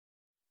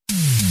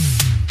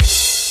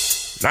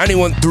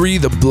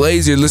91.3 The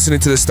Blaze. You're listening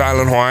to the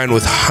StylinHawaiian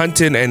with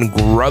Huntin and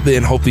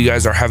Grubin. Hope you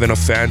guys are having a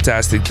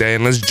fantastic day,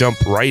 and let's jump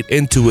right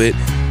into it.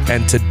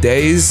 And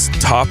today's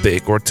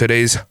topic, or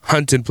today's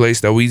hunting place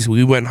that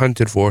we went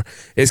hunting for,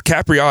 is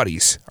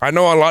Capriotti's. I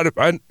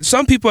know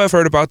some people have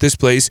heard about this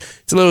place.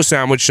 It's a little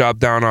sandwich shop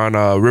down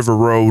on River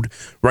Road,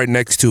 right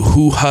next to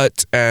Who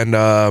Hut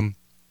and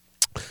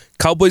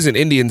Cowboys and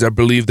Indians, I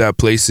believe that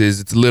place is.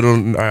 It's a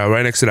little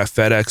right next to that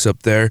FedEx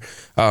up there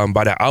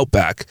by the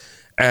Outback.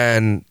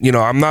 And, you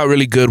know, I'm not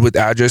really good with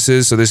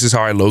addresses, so this is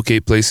how I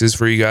locate places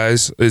for you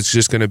guys. It's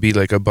just going to be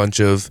like a bunch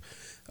of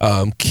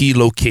key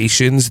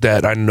locations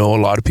that I know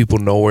a lot of people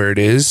know where it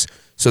is.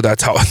 So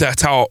that's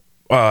how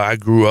I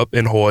grew up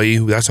in Hawaii.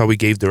 That's how we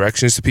gave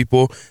directions to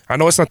people. I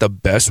know it's not the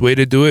best way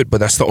to do it, but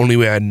that's the only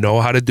way I know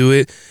how to do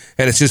it.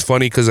 And it's just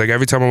funny because like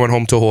every time I went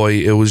home to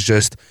Hawaii, it was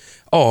just,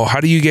 oh, how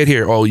do you get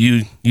here? Oh,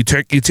 you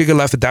take a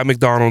left at that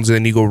McDonald's, and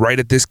then you go right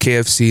at this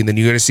KFC, and then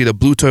you're going to see the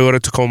blue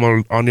Toyota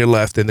Tacoma on your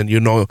left, and then you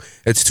know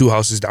it's 2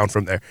 houses down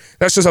from there.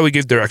 That's just how we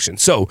give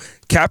directions. So,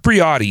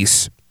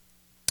 Capriotti's,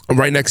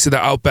 right next to the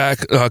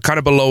Outback, kind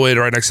of below it,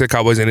 right next to the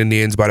Cowboys and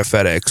Indians by the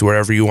FedEx,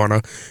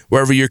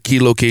 wherever your key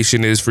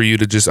location is for you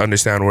to just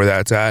understand where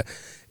that's at,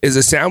 is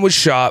a sandwich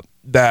shop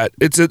that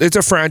it's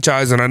a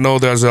franchise, and I know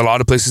there's a lot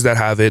of places that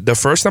have it. The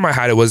first time I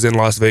had it was in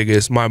Las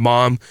Vegas. My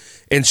mom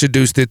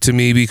introduced it to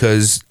me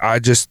because I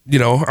just, you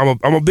know,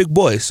 I'm a big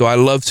boy, so I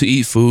love to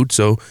eat food.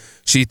 So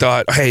she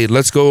thought, hey,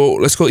 let's go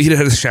eat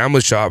at a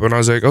sandwich shop. And I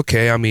was like,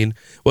 okay. I mean,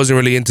 wasn't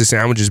really into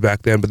sandwiches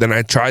back then, but then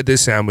I tried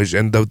this sandwich,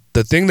 and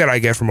the thing that I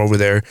get from over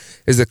there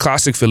is the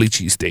classic Philly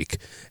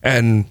cheesesteak.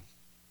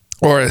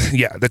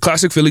 The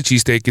classic Philly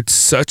cheesesteak. It's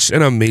such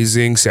an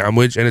amazing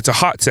sandwich, and it's a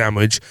hot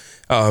sandwich.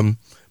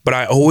 But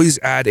I always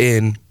add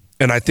in,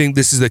 and I think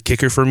this is the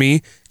kicker for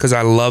me, because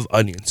I love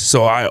onions.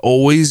 So I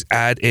always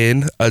add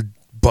in a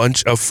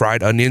bunch of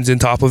fried onions on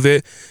top of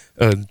it.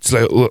 It's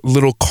like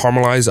little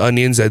caramelized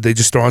onions that they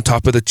just throw on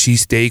top of the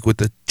cheesesteak with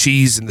the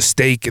cheese and the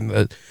steak and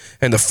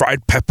the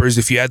fried peppers.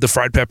 If you add the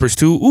fried peppers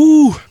too,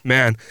 ooh,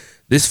 man,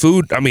 this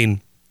food, I mean,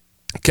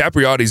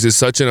 Capriotti's is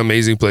such an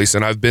amazing place,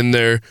 and I've been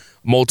there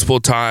multiple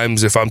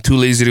times. If I'm too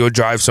lazy to go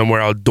drive somewhere,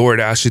 I'll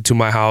DoorDash it to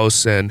my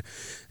house. And,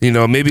 you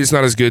know, maybe it's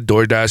not as good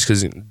DoorDash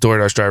because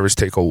DoorDash drivers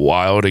take a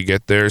while to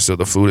get there, so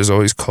the food is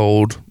always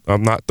cold.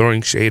 I'm not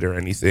throwing shade or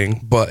anything,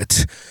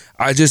 but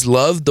I just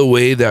love the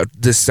way that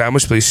the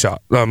sandwich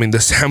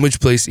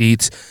place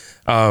eats.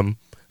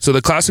 So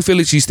the classic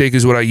Philly cheesesteak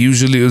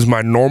is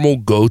my normal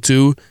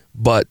go-to,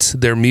 but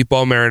their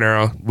meatball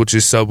marinara, which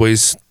is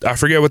Subway's, I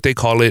forget what they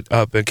call it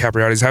up in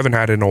Capriotti's, haven't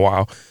had it in a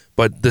while,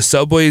 but the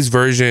Subway's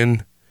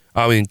version,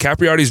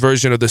 Capriotti's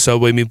version of the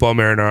Subway meatball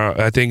marinara,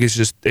 I think it's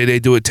just, they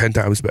do it 10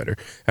 times better.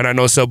 And I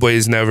know Subway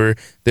is never,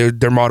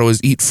 their motto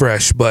is eat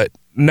fresh, but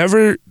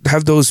never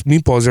have those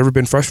meatballs ever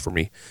been fresh for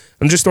me.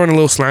 I'm just throwing a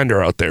little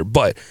slander out there,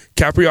 but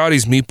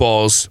Capriotti's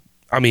meatballs,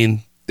 I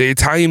mean, the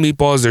Italian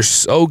meatballs, they're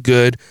so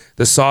good.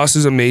 The sauce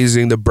is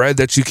amazing. The bread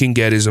that you can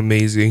get is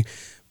amazing.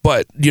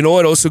 But you know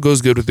what also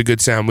goes good with a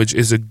good sandwich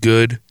is a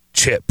good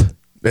chip.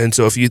 And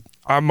so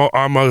I'm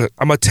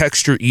a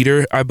texture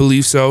eater, I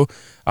believe so.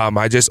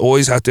 I just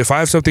always have to, if I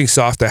have something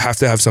soft, I have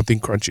to have something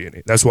crunchy in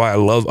it. That's why I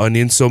love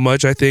onions so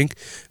much, I think.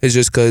 It's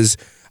just because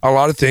a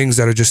lot of things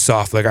that are just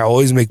soft, like I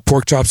always make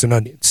pork chops and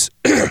onions.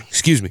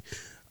 Excuse me.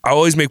 I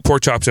always make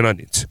pork chops and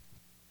onions.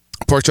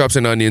 Pork chops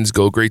and onions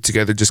go great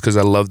together just because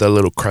I love that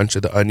little crunch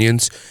of the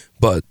onions.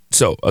 But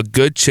so a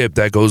good chip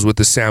that goes with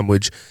the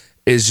sandwich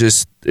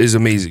is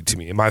amazing to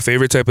me. And my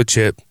favorite type of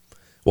chip,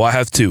 well, I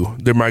have two.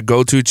 They're my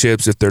go-to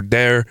chips. If they're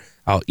there,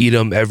 I'll eat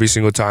them every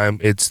single time.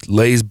 It's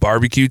Lay's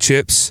barbecue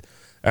chips,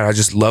 and I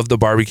just love the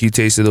barbecue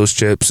taste of those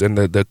chips, and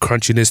the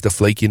crunchiness, the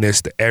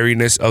flakiness, the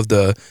airiness of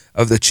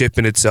the chip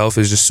in itself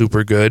is just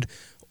super good.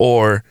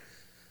 Or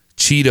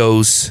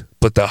Cheetos,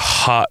 but the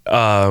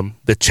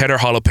cheddar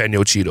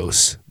jalapeno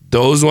Cheetos.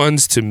 Those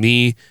ones to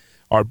me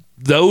are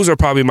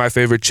probably my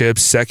favorite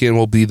chips. Second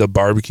will be the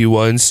barbecue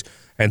ones.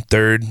 And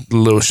third, a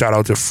little shout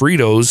out to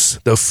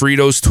Fritos, the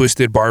Fritos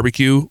Twisted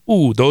Barbecue.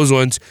 Ooh, those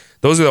are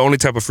the only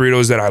type of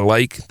Fritos that I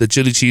like. The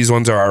chili cheese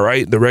ones are all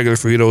right. The regular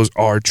Fritos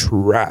are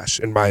trash,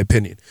 in my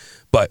opinion.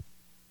 But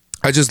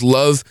I just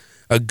love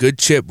a good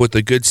chip with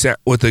a good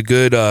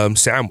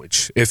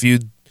sandwich.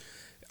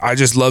 I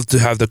just love to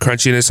have the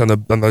crunchiness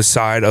on the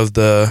side of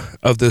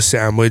the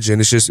sandwich, and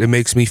it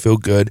makes me feel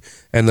good.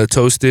 And the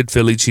toasted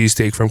Philly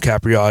cheesesteak from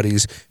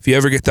Capriotti's, if you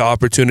ever get the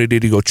opportunity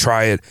to go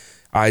try it,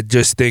 I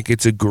just think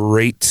it's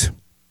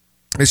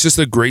just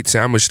a great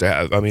sandwich to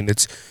have. I mean,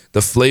 it's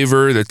the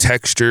flavor, the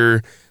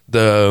texture,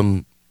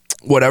 the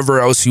whatever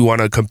else you want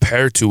to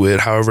compare to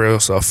it, however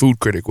else a food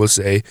critic will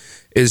say,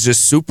 is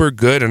just super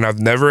good. And I've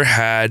never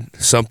had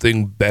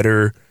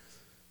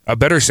a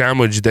better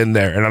sandwich than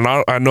there. And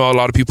I know a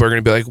lot of people are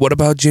going to be like, what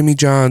about Jimmy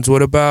John's?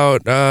 What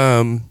about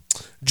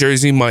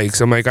Jersey Mike's?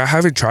 I'm like, I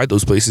haven't tried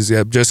those places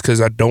yet just because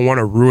I don't want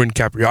to ruin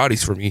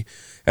Capriotti's for me.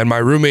 And my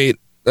roommate,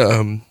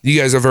 you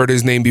guys have heard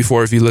his name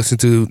before if you listen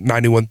to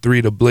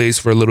 91.3 The Blaze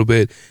for a little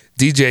bit,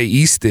 DJ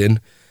Easton.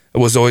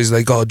 was always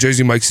like, oh,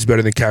 Jersey Mike's is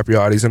better than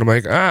Capriotti's, and I'm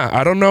like,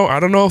 I don't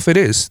know if it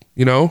is.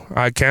 You know,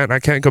 I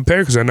can't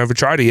compare because I never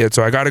tried it yet.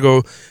 So I gotta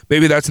go.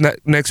 Maybe that's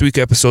next week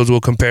episodes.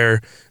 We'll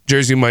compare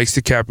Jersey Mike's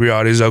to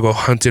Capriotti's. I'll go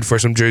hunted for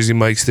some Jersey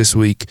Mike's this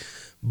week.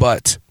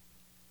 But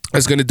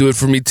that's going to do it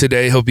for me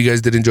today. Hope you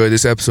guys did enjoy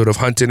this episode of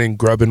Huntin and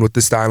Grubin with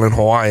the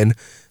StylinHawaiian.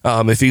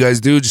 If you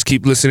guys do, just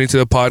keep listening to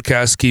the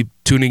podcast. Keep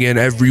tuning in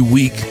every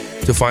week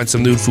to find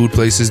some new food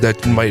places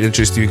that might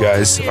interest you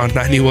guys. On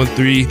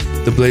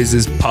 91.3 The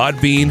Blaze's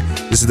Podbean,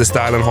 this is the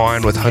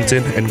StylinHawaiian with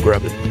Huntin and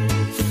Grubin.